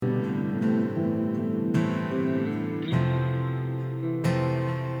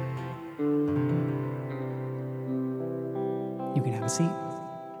seat.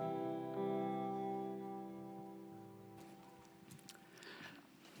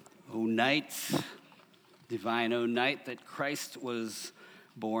 O night, divine O night that Christ was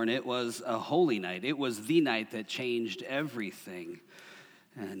born, it was a holy night. It was the night that changed everything.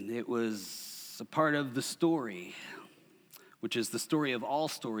 And it was a part of the story, which is the story of all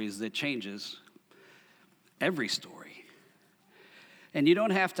stories that changes every story. And you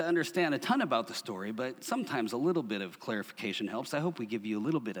don't have to understand a ton about the story, but sometimes a little bit of clarification helps. I hope we give you a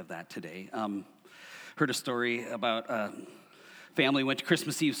little bit of that today. Heard a story about family went to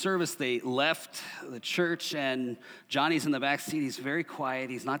Christmas Eve service. They left the church, and Johnny's in the back seat. He's very quiet.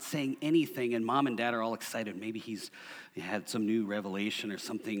 He's not saying anything, and mom and dad are all excited. Maybe he had some new revelation or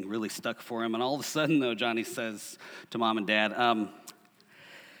something really stuck for him. And all of a sudden, though, Johnny says to mom and dad, I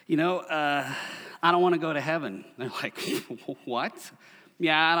don't want to go to heaven. They're like, what?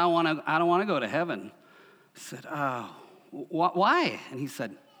 Yeah, I don't want to go to heaven. I said, oh, why? And he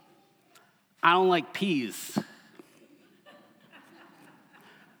said, I don't like peas.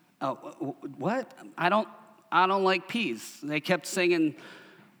 Oh, what? I don't like peas. They kept singing,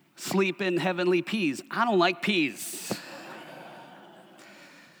 sleep in heavenly peas. I don't like peas.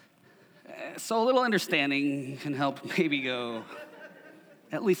 So a little understanding can help maybe go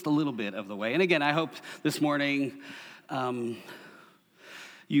at least a little bit of the way. And again, I hope this morning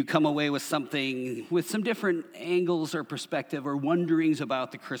you come away with something, with some different angles or perspective or wonderings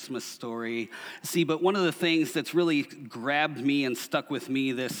about the Christmas story. See, but one of the things that's really grabbed me and stuck with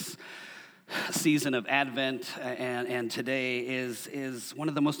me this season of Advent and today is one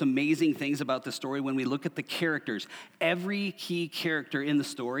of the most amazing things about the story when we look at the characters. Every key character in the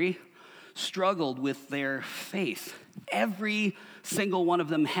story struggled with their faith. Every single one of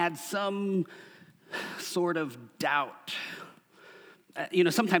them had some sort of doubt.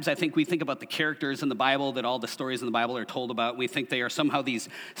 Sometimes I think we think about the characters in the Bible, that all the stories in the Bible are told about. We think they are somehow these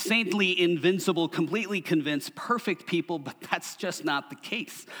saintly, invincible, completely convinced, perfect people, but that's just not the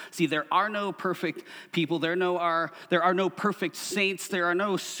case. See, there are no perfect people. There are no perfect saints. There are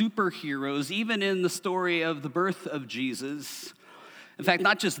no superheroes, even in the story of the birth of Jesus. In fact,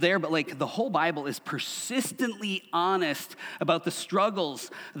 not just there, but like the whole Bible is persistently honest about the struggles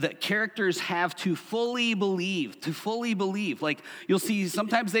that characters have to fully believe. Like you'll see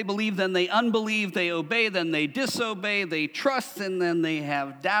sometimes they believe, then they unbelieve, they obey, then they disobey, they trust, and then they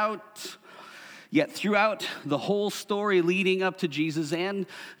have doubt. Yet throughout the whole story leading up to Jesus and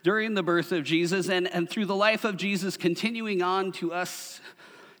during the birth of Jesus and through the life of Jesus continuing on to us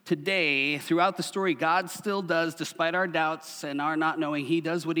today, throughout the story, God still does, despite our doubts and our not knowing, he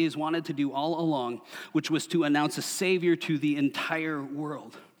does what he has wanted to do all along, which was to announce a Savior to the entire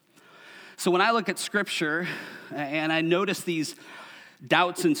world. So when I look at Scripture and I notice these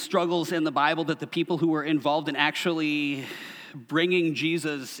doubts and struggles in the Bible that the people who were involved in actually bringing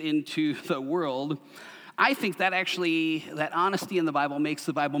Jesus into the world, I think that honesty in the Bible makes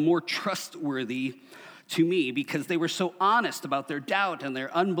the Bible more trustworthy to me, because they were so honest about their doubt and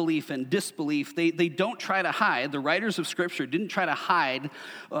their unbelief and disbelief. They don't try to hide. The writers of Scripture didn't try to hide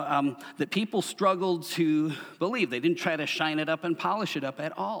that people struggled to believe. They didn't try to shine it up and polish it up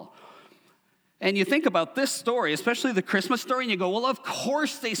at all. And you think about this story, especially the Christmas story, and you go, well, of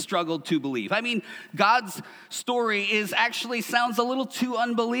course they struggled to believe. I mean, God's story sounds a little too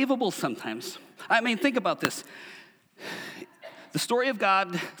unbelievable sometimes. I mean, think about this. The story of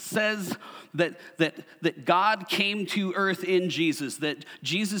God says that God came to earth in Jesus, that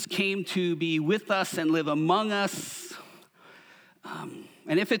Jesus came to be with us and live among us.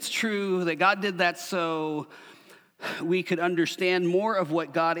 And if it's true that God did that so we could understand more of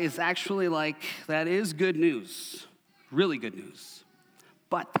what God is actually like, that is good news, really good news.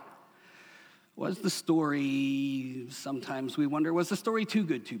 But was the story, sometimes we wonder, was the story too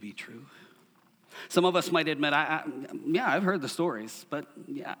good to be true? Some of us might admit, I've heard the stories, but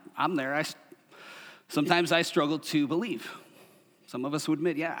yeah, I'm there. Sometimes I struggle to believe. Some of us would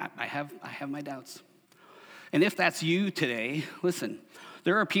admit, I have my doubts. And if that's you today, listen,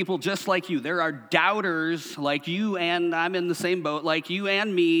 there are people just like you. There are doubters like you, and I'm in the same boat, like you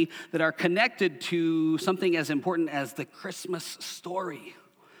and me, that are connected to something as important as the Christmas story,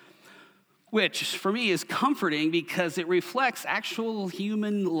 which for me is comforting because it reflects actual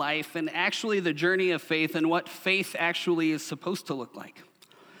human life and actually the journey of faith and what faith actually is supposed to look like.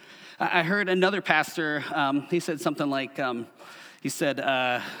 I heard another pastor, he said something like,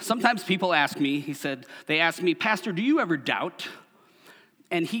 sometimes people ask me, they ask me, Pastor, do you ever doubt?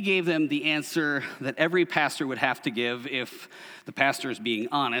 And he gave them the answer that every pastor would have to give if the pastor is being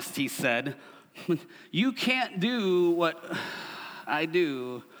honest. He said, you can't do what I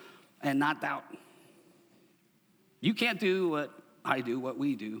do and not doubt. You can't do what I do, what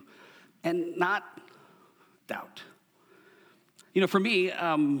we do, and not doubt. For me,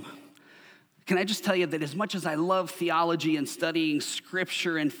 can I just tell you that as much as I love theology and studying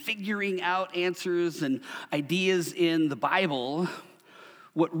scripture and figuring out answers and ideas in the Bible,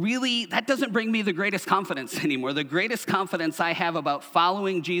 that doesn't bring me the greatest confidence anymore. The greatest confidence I have about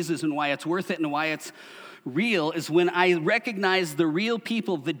following Jesus and why it's worth it and why it's real is when I recognize the real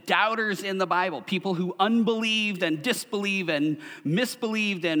people, the doubters in the Bible, people who unbelieved and disbelieved and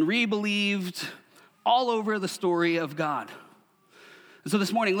misbelieved and rebelieved all over the story of God. And so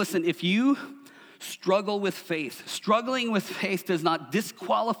this morning, listen, if you struggle with faith, struggling with faith does not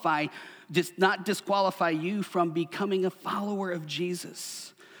disqualify you from becoming a follower of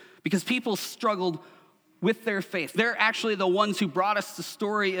Jesus. Because people struggled with their faith. They're actually the ones who brought us the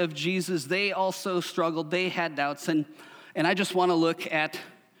story of Jesus. They also struggled. They had doubts. And I just want to look at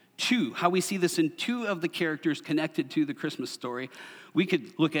how we see this in two of the characters connected to the Christmas story. We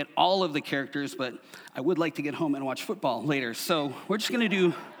could look at all of the characters, but I would like to get home and watch football later. So we're just going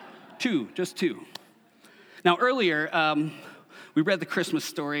to do just two. Now, earlier, we read the Christmas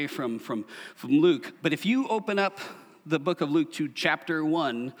story from Luke, but if you open up the book of Luke to chapter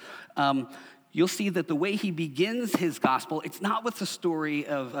 1, you'll see that the way he begins his gospel, it's not with the story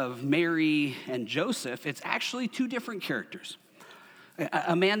of Mary and Joseph. It's actually two different characters.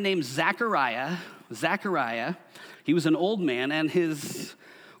 A man named Zachariah, he was an old man, and his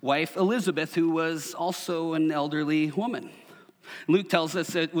wife Elizabeth, who was also an elderly woman. Luke tells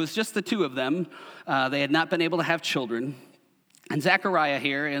us it was just the two of them. They had not been able to have children. And Zechariah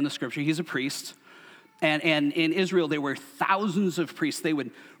here in the scripture, he's a priest. And in Israel, there were thousands of priests. They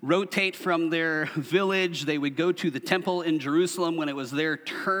would rotate from their village. They would go to the temple in Jerusalem when it was their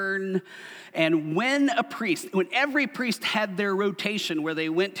turn. And when every priest had their rotation where they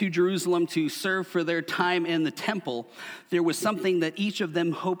went to Jerusalem to serve for their time in the temple, there was something that each of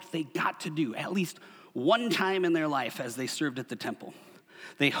them hoped they got to do at least one time in their life as they served at the temple.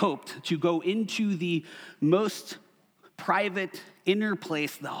 They hoped to go into the most private inner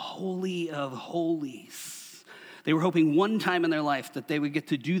place, the Holy of Holies. They were hoping one time in their life that they would get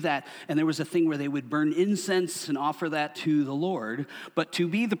to do that, and there was a thing where they would burn incense and offer that to the Lord. But to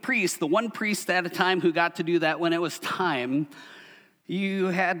be the priest, the one priest at a time who got to do that when it was time, you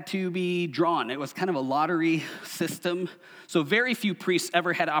had to be drawn. It was kind of a lottery system. So very few priests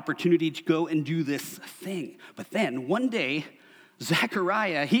ever had opportunity to go and do this thing. But then one day,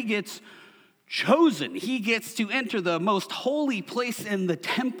 Zechariah, he gets chosen. He gets to enter the most holy place in the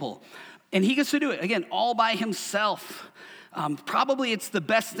temple. And he gets to do it, again, all by himself. Probably it's the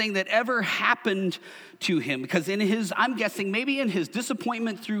best thing that ever happened to him, because I'm guessing maybe in his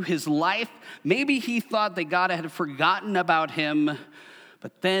disappointment through his life, maybe he thought that God had forgotten about him.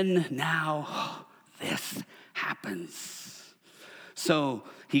 But then now this happens. So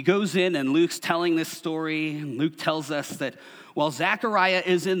he goes in, and Luke's telling this story. And Luke tells us that while Zechariah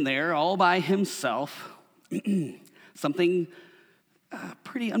is in there all by himself, something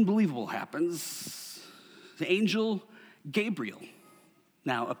pretty unbelievable happens. The angel Gabriel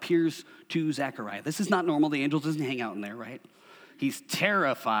now appears to Zechariah. This is not normal. The angel doesn't hang out in there, right? He's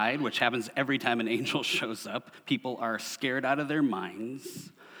terrified, which happens every time an angel shows up. People are scared out of their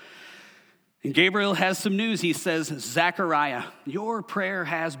minds. And Gabriel has some news. He says, Zechariah, your prayer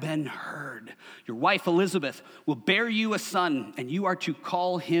has been heard. Your wife Elizabeth will bear you a son, and you are to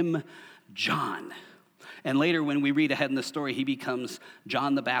call him John. And later, when we read ahead in the story, he becomes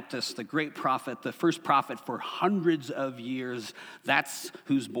John the Baptist, the great prophet, the first prophet for hundreds of years. That's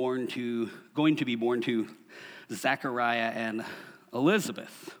who's going to be born to Zechariah and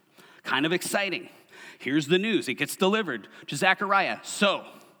Elizabeth. Kind of exciting. Here's the news. It gets delivered to Zechariah. So,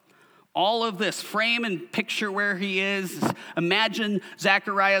 all of this, frame and picture where he is. Imagine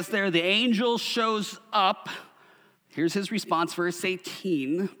Zechariah's there. The angel shows up. Here's his response, verse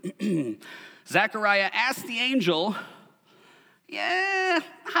 18. Zechariah asked the angel,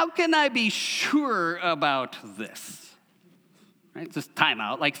 how can I be sure about this? Right? Just time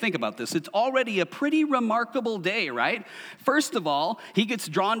out. Think about this. It's already a pretty remarkable day, right? First of all, he gets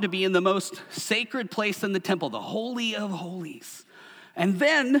drawn to be in the most sacred place in the temple, the Holy of Holies. And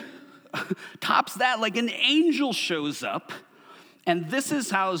then, tops that, an angel shows up. And this is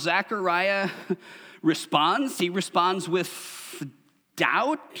how Zechariah responds. He responds with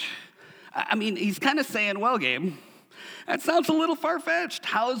doubt. I mean, he's kind of saying, well, Gabe, that sounds a little far-fetched.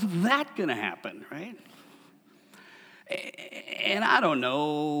 How's that going to happen, right? And I don't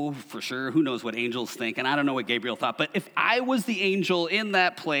know for sure. Who knows what angels think? And I don't know what Gabriel thought. But if I was the angel in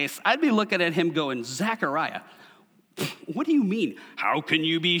that place, I'd be looking at him going, Zechariah, What do you mean? How can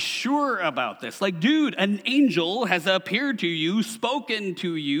you be sure about this? Like, dude, an angel has appeared to you, spoken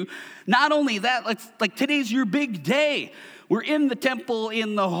to you. Not only that, like today's your big day. We're in the temple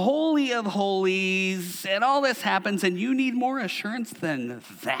in the Holy of Holies, and all this happens, and you need more assurance than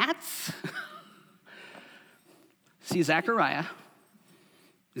that? See, Zechariah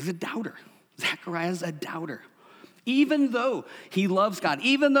is a doubter. Zechariah's a doubter. Even though he loves God,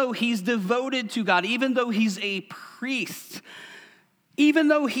 even though he's devoted to God, even though he's a priest, even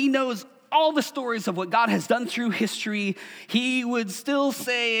though he knows all the stories of what God has done through history, he would still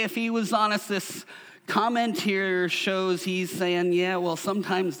say, if he was honest, this comment here shows he's saying, yeah, well,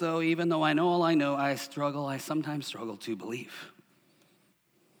 sometimes though, even though I know all I know, I sometimes struggle to believe.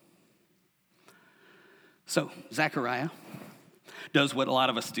 So, Zechariah does what a lot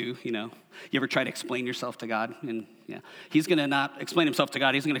of us do, you know. You ever try to explain yourself to God? And yeah, he's going to not explain himself to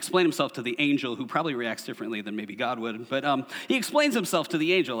God. He's going to explain himself to the angel, who probably reacts differently than maybe God would. But he explains himself to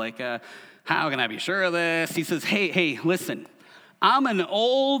the angel, like, how can I be sure of this? He says, hey, listen, I'm an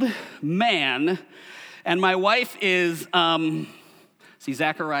old man, and my wife is, see,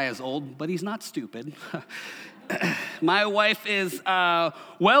 Zechariah is old, but he's not stupid. My wife is well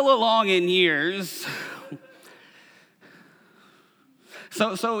along in years.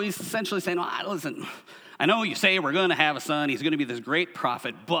 So he's essentially saying, listen, I know you say we're going to have a son. He's going to be this great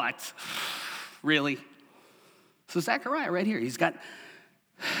prophet, but really? So Zechariah right here, he's got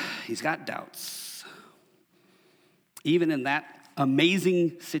doubts. Even in that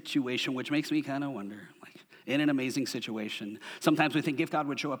amazing situation, which makes me kind of wonder, like in an amazing situation, sometimes we think if God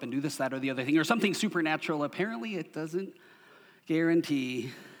would show up and do this, that, or the other thing, or something supernatural, apparently it doesn't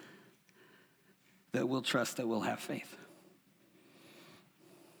guarantee that we'll trust, that we'll have faith.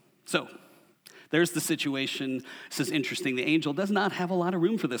 So, there's the situation. This is interesting. The angel does not have a lot of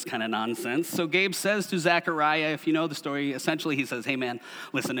room for this kind of nonsense. So Gabe says to Zechariah, if you know the story, essentially he says, hey man,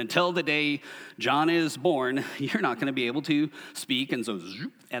 listen, until the day John is born, you're not going to be able to speak. And so,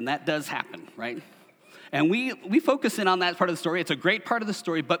 and that does happen, right? And we focus in on that part of the story. It's a great part of the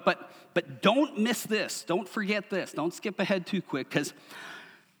story, but don't miss this. Don't forget this. Don't skip ahead too quick, because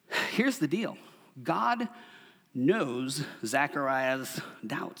here's the deal. God knows Zechariah's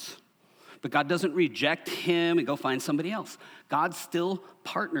doubts. But God doesn't reject him and go find somebody else. God still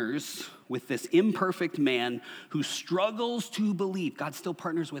partners with this imperfect man who struggles to believe. God still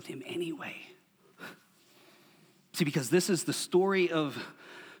partners with him anyway. See, because this is the story of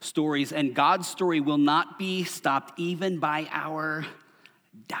stories, and God's story will not be stopped even by our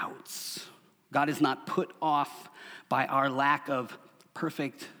doubts. God is not put off by our lack of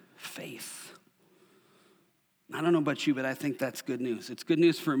perfect faith. I don't know about you, but I think that's good news. It's good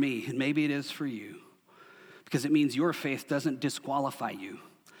news for me, and maybe it is for you, because it means your faith doesn't disqualify you.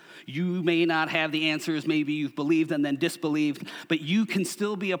 You may not have the answers. Maybe you've believed and then disbelieved, but you can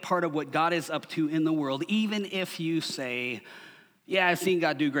still be a part of what God is up to in the world, even if you say, yeah, I've seen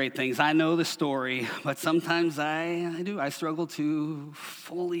God do great things. I know the story, but sometimes I struggle to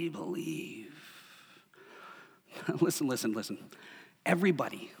fully believe. Listen.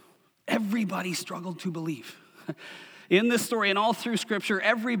 Everybody struggled to believe. In this story and all through Scripture,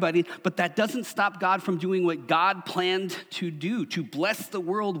 everybody, but that doesn't stop God from doing what God planned to do, to bless the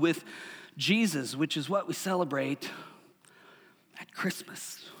world with Jesus, which is what we celebrate at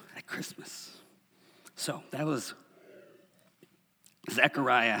Christmas. So that was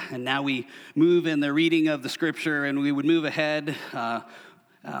Zechariah, and now we move in the reading of the Scripture, and we would move ahead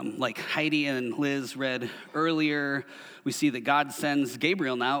like Heidi and Liz read earlier. We see that God sends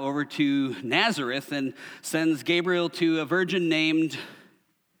Gabriel now over to Nazareth and sends Gabriel to a virgin named,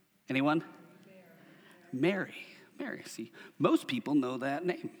 anyone? Mary. See, most people know that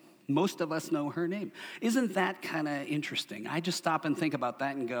name. Most of us know her name. Isn't that kind of interesting? I just stop and think about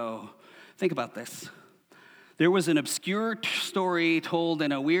that and go, think about this. There was an obscure story told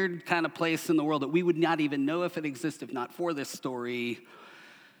in a weird kind of place in the world that we would not even know if it existed if not for this story.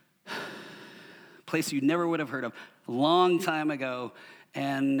 Place you never would have heard of, a long time ago,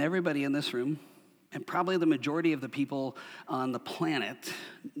 and everybody in this room, and probably the majority of the people on the planet,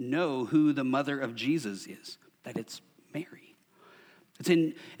 know who the mother of Jesus is, that it's Mary. It's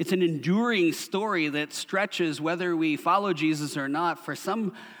an enduring story that stretches whether we follow Jesus or not. For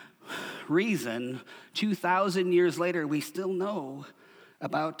some reason, 2,000 years later, we still know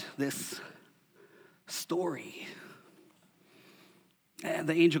about this story. And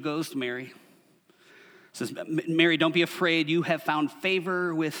the angel goes to Mary, says, Mary, don't be afraid. You have found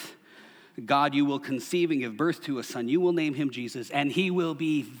favor with God. You will conceive and give birth to a son. You will name him Jesus, and he will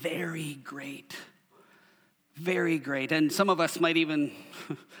be very great. Very great. And some of us might even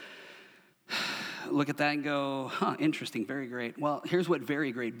look at that and go, interesting, very great. Well, here's what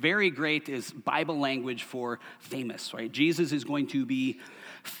very great. Very great is Bible language for famous, right? Jesus is going to be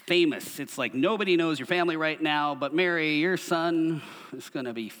famous. It's like nobody knows your family right now, but Mary, your son, is going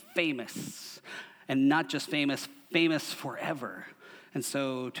to be famous. And not just famous, famous forever. And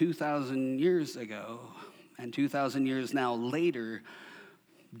so 2,000 years ago and 2,000 years now later,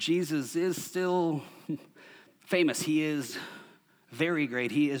 Jesus is still famous. He is very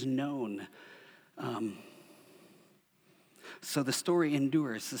great. He is known. So the story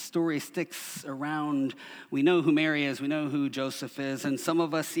endures. The story sticks around. We know who Mary is. We know who Joseph is. And some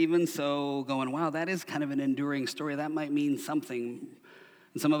of us even so going, wow, that is kind of an enduring story. That might mean something.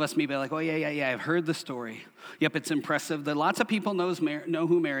 And some of us may be like, oh, yeah, I've heard the story. Yep, it's impressive that lots of people know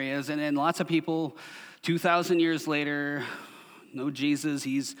who Mary is. And then lots of people 2,000 years later know Jesus.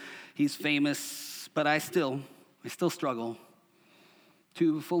 He's famous. But I still struggle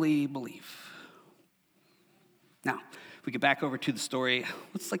to fully believe. Now, if we get back over to the story,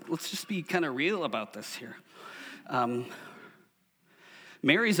 let's just be kind of real about this here.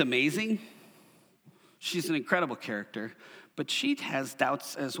 Mary's amazing. She's an incredible character, but she has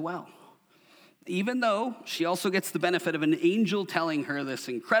doubts as well. Even though she also gets the benefit of an angel telling her this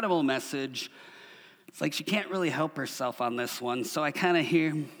incredible message, it's like she can't really help herself on this one. So I kind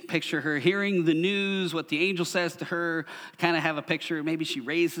of picture her hearing the news, what the angel says to her. I kind of have a picture. Maybe she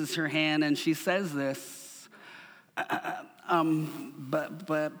raises her hand and she says this. But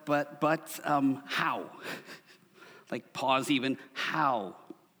how? Like pause even. How?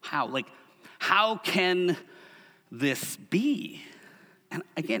 Like, how can this be? And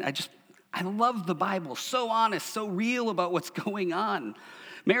again, I love the Bible. So honest, so real about what's going on.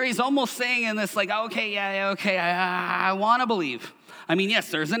 Mary's almost saying in this, like, okay, I want to believe. I mean, yes,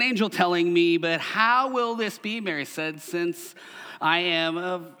 there's an angel telling me, but how will this be, Mary said, since I am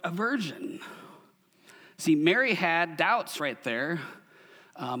a virgin? See, Mary had doubts right there,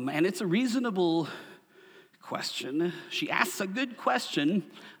 and it's a reasonable question. She asks a good question.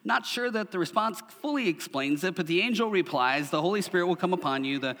 Not sure that the response fully explains it, but the angel replies, the Holy Spirit will come upon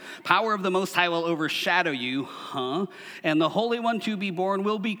you, the power of the Most High will overshadow you, and the Holy One to be born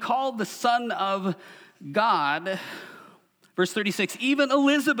will be called the Son of God. Verse 36, even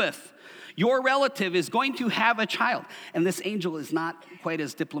Elizabeth, your relative, is going to have a child. And this angel is not quite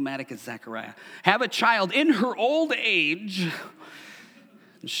as diplomatic as Zechariah. Have a child in her old age.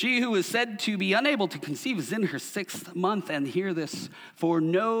 She who is said to be unable to conceive is in her 6th month. And hear this, for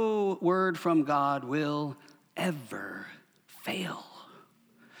no word from God will ever fail.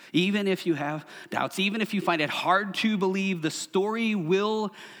 Even if you have doubts, even if you find it hard to believe, the story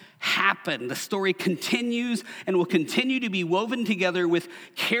will happen. The story continues and will continue to be woven together with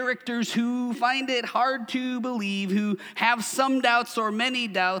characters who find it hard to believe, who have some doubts or many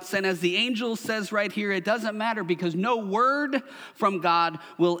doubts. And as the angel says right here, it doesn't matter because no word from God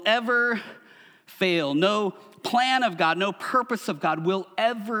will ever fail. No plan of God, no purpose of God will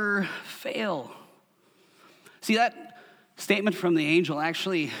ever fail. See, that statement from the angel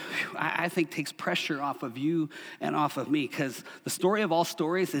actually, I think, takes pressure off of you and off of me, because the story of all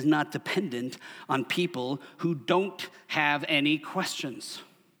stories is not dependent on people who don't have any questions.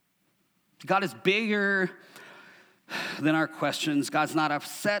 God is bigger than our questions. God's not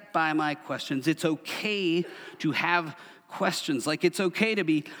upset by my questions. It's okay to have questions. Like, it's okay to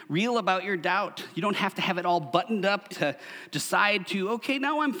be real about your doubt. You don't have to have it all buttoned up to decide to, okay,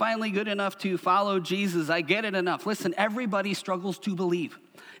 now I'm finally good enough to follow Jesus. I get it enough. Listen, everybody struggles to believe.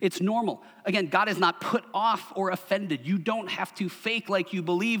 It's normal. Again, God is not put off or offended. You don't have to fake like you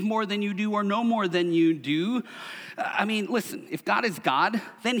believe more than you do or know more than you do. I mean, listen, if God is God,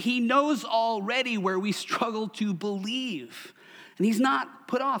 then he knows already where we struggle to believe. And he's not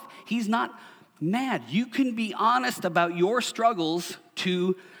put off. He's not mad. You can be honest about your struggles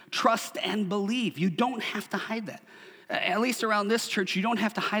to trust and believe. You don't have to hide that. At least around this church, you don't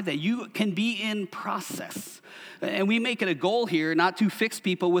have to hide that. You can be in process. And we make it a goal here not to fix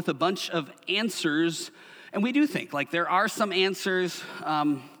people with a bunch of answers. And we do think, like, there are some answers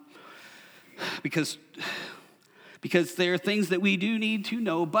because there are things that we do need to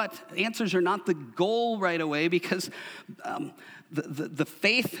know, but answers are not the goal right away, because the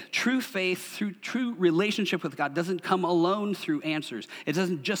faith, through true relationship with God doesn't come alone through answers. It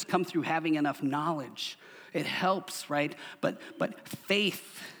doesn't just come through having enough knowledge. It helps, right? But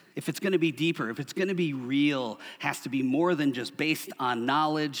faith, if it's going to be deeper, if it's going to be real, has to be more than just based on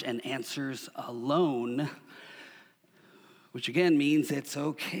knowledge and answers alone, which again means it's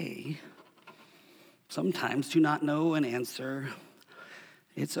okay sometimes to not know an answer.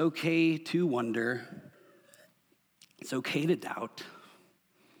 It's okay to wonder. It's okay to doubt,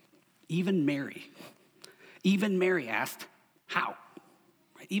 Even Mary asked, how?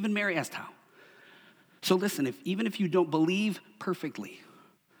 Right? Even Mary asked how. So listen, even if you don't believe perfectly,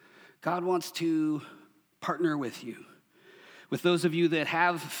 God wants to partner with you. With those of you that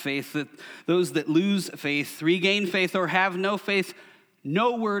have faith, that those that lose faith, regain faith, or have no faith,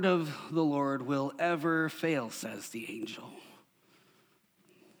 no word of the Lord will ever fail, says the angel.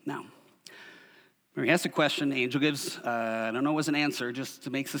 Now, Mary asks a question. The angel gives, I don't know, was an answer, just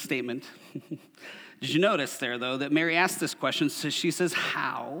makes a statement. Did you notice there, though, that Mary asked this question? So she says,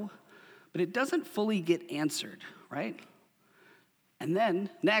 how? But it doesn't fully get answered, right? And then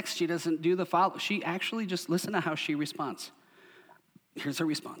next, she doesn't do the follow. She actually just listen to how she responds. Here's her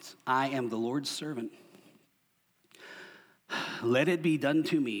response. I am the Lord's servant. Let it be done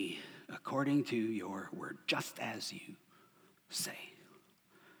to me according to your word, just as you say.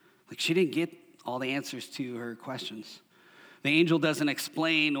 Like she didn't get all the answers to her questions. The angel doesn't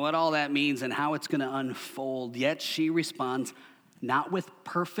explain what all that means and how it's going to unfold, yet she responds not with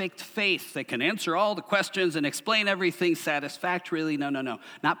perfect faith that can answer all the questions and explain everything satisfactorily. No,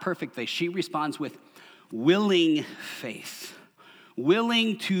 not perfect faith. She responds with willing faith,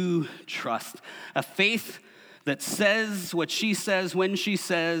 willing to trust, a faith that says what she says when she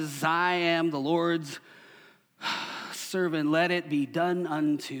says, I am the Lord's servant, let it be done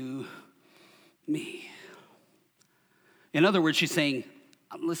unto me. In other words, she's saying,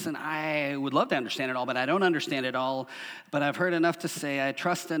 listen, I would love to understand it all, but I don't understand it all. But I've heard enough to say I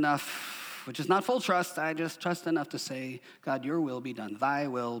trust enough, which is not full trust. I just trust enough to say, God, your will be done. Thy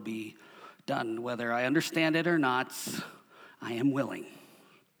will be done. Whether I understand it or not, I am willing.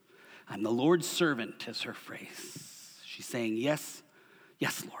 I'm the Lord's servant, is her phrase. She's saying, yes,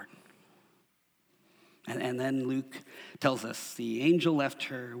 yes, Lord. And then Luke tells us the angel left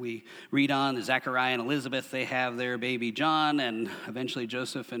her. We read on, Zechariah and Elizabeth, they have their baby John, and eventually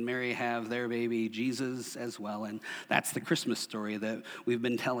Joseph and Mary have their baby Jesus as well. And that's the Christmas story that we've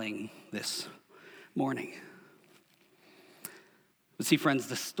been telling this morning. But see, friends,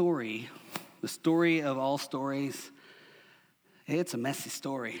 the story of all stories, it's a messy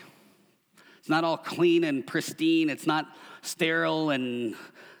story. It's not all clean and pristine. It's not sterile and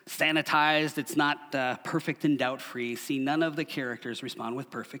sanitized. It's not perfect and doubt-free. See, none of the characters respond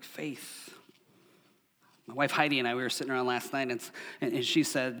with perfect faith. My wife Heidi and I, we were sitting around last night, and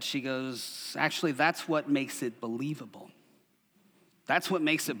she goes, actually, that's what makes it believable. That's what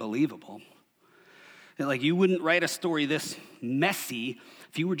makes it believable. Like, you wouldn't write a story this messy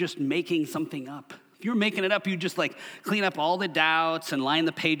if you were just making something up. If you were making it up, you'd just clean up all the doubts and line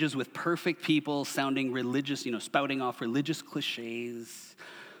the pages with perfect people sounding religious, spouting off religious cliches.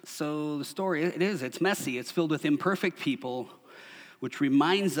 So the story, it's messy. It's filled with imperfect people, which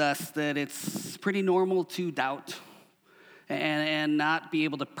reminds us that it's pretty normal to doubt and not be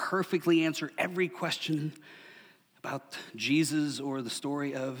able to perfectly answer every question about Jesus or the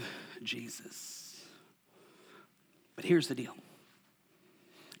story of Jesus. But here's the deal.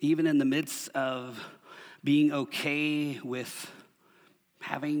 Even in the midst of being okay with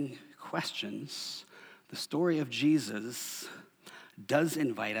having questions, the story of Jesus does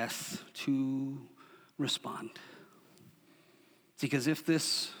invite us to respond. Because if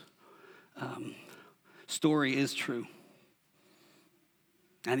this story is true,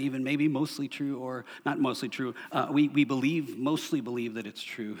 and even maybe mostly true, or not mostly true, we mostly believe that it's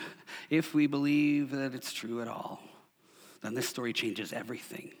true. If we believe that it's true at all, then this story changes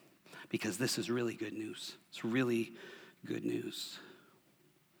everything, because this is really good news. It's really good news.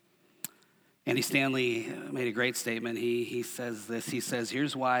 Andy Stanley made a great statement. He says this. He says,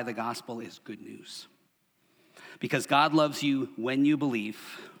 here's why the gospel is good news. Because God loves you when you believe,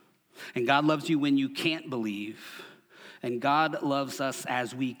 and God loves you when you can't believe, and God loves us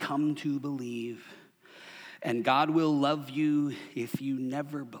as we come to believe, and God will love you if you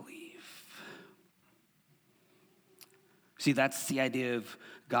never believe. See, that's the idea of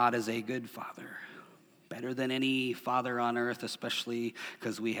God as a good father. Better than any father on earth, especially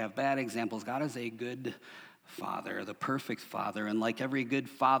because we have bad examples. God is a good father, the perfect father. And like every good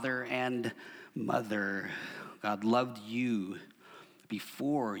father and mother, God loved you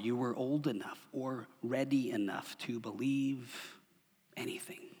before you were old enough or ready enough to believe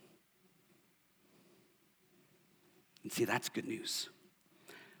anything. And see, that's good news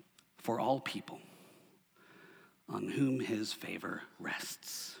for all people on whom his favor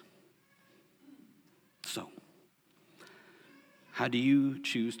rests. So, how do you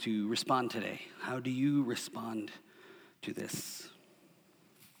choose to respond today? How do you respond to this?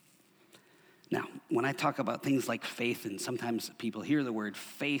 Now, when I talk about things like faith, and sometimes people hear the word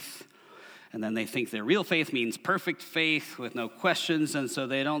faith, And then they think their real faith means perfect faith with no questions, and so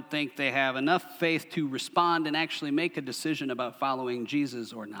they don't think they have enough faith to respond and actually make a decision about following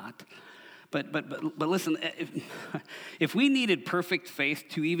Jesus or not. But listen, if we needed perfect faith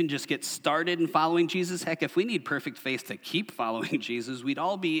to even just get started in following Jesus, heck, if we need perfect faith to keep following Jesus, we'd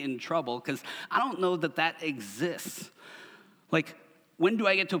all be in trouble, because I don't know that exists. Like, when do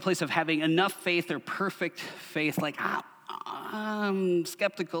I get to a place of having enough faith or perfect faith? Like, I'm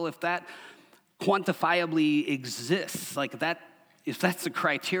skeptical if that quantifiably exists. Like, that, if that's the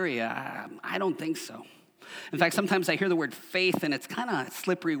criteria, I don't think so. In fact, sometimes I hear the word faith, and it's kind of a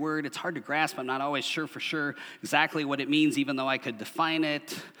slippery word. It's hard to grasp. I'm not always sure for sure exactly what it means, even though I could define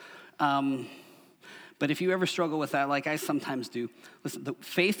it. But if you ever struggle with that, like I sometimes do, listen,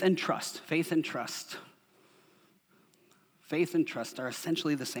 faith and trust are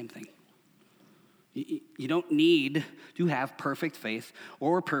essentially the same thing. You don't need to have perfect faith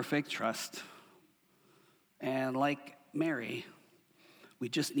or perfect trust. And like Mary, we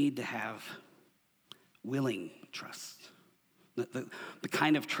just need to have willing trust. The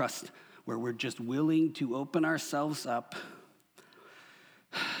kind of trust where we're just willing to open ourselves up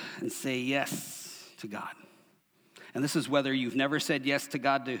and say yes to God. And this is whether you've never said yes to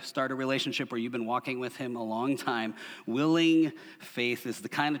God to start a relationship or you've been walking with him a long time. Willing faith is the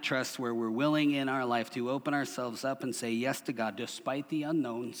kind of trust where we're willing in our life to open ourselves up and say yes to God despite the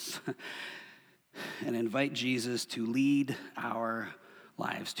unknowns and invite Jesus to lead our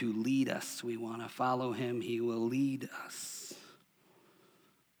lives, to lead us. We want to follow him. He will lead us.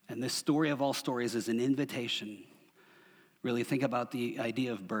 And this story of all stories is an invitation. Really think about the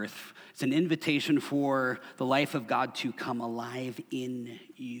idea of birth. It's an invitation for the life of God to come alive in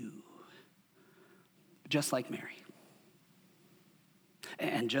you. Just like Mary.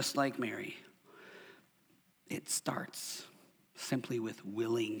 And just like Mary, it starts simply with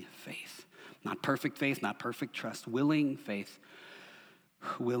willing faith. Not perfect faith, not perfect trust. Willing faith.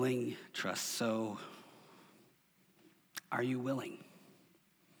 Willing trust. So, are you willing?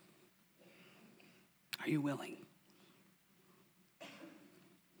 Are you willing?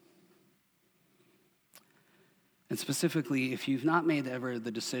 And specifically, if you've not made ever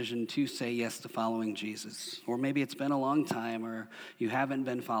the decision to say yes to following Jesus, or maybe it's been a long time, or you haven't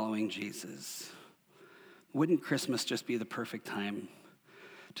been following Jesus, wouldn't Christmas just be the perfect time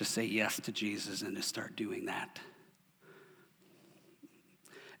to say yes to Jesus and to start doing that?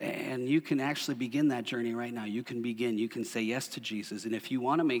 And you can actually begin that journey right now. You can say yes to Jesus. And if you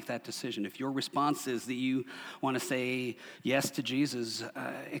want to make that decision, if your response is that you want to say yes to Jesus,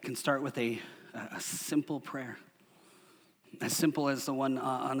 it can start with a simple prayer. As simple as the one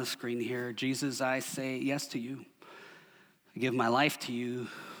on the screen here. Jesus, I say yes to you. I give my life to you.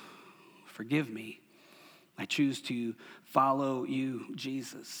 Forgive me. I choose to follow you,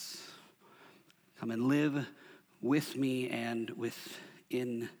 Jesus. Come and live with me and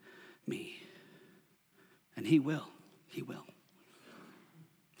within me. And he will. He will.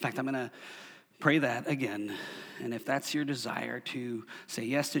 In fact, I'm going to pray that again. And if that's your desire to say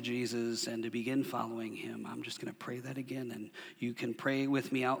yes to Jesus and to begin following him, I'm just going to pray that again. And you can pray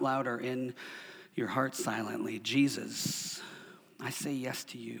with me out loud or in your heart silently. Jesus, I say yes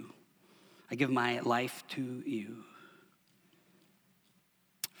to you. I give my life to you.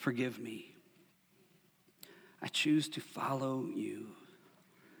 Forgive me. I choose to follow you.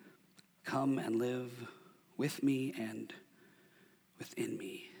 Come and live with me and within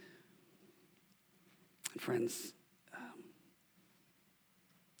me. And friends,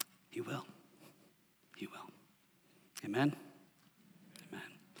 you will. You will. Amen? Amen.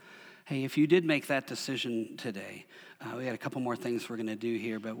 Hey, if you did make that decision today, we got a couple more things we're going to do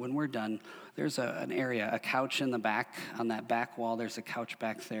here, but when we're done, there's an area, a couch in the back, on that back wall, there's a couch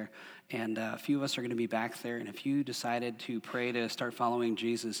back there, and a few of us are going to be back there, and if you decided to pray to start following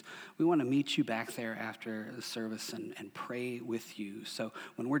Jesus, we want to meet you back there after the service and pray with you. So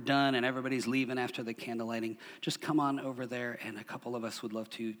when we're done and everybody's leaving after the candle lighting, just come on over there, and a couple of us would love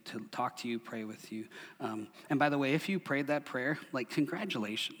to talk to you, pray with you. And by the way, if you prayed that prayer,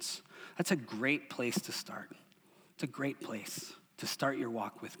 congratulations. That's a great place to start. It's a great place to start your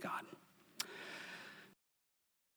walk with God.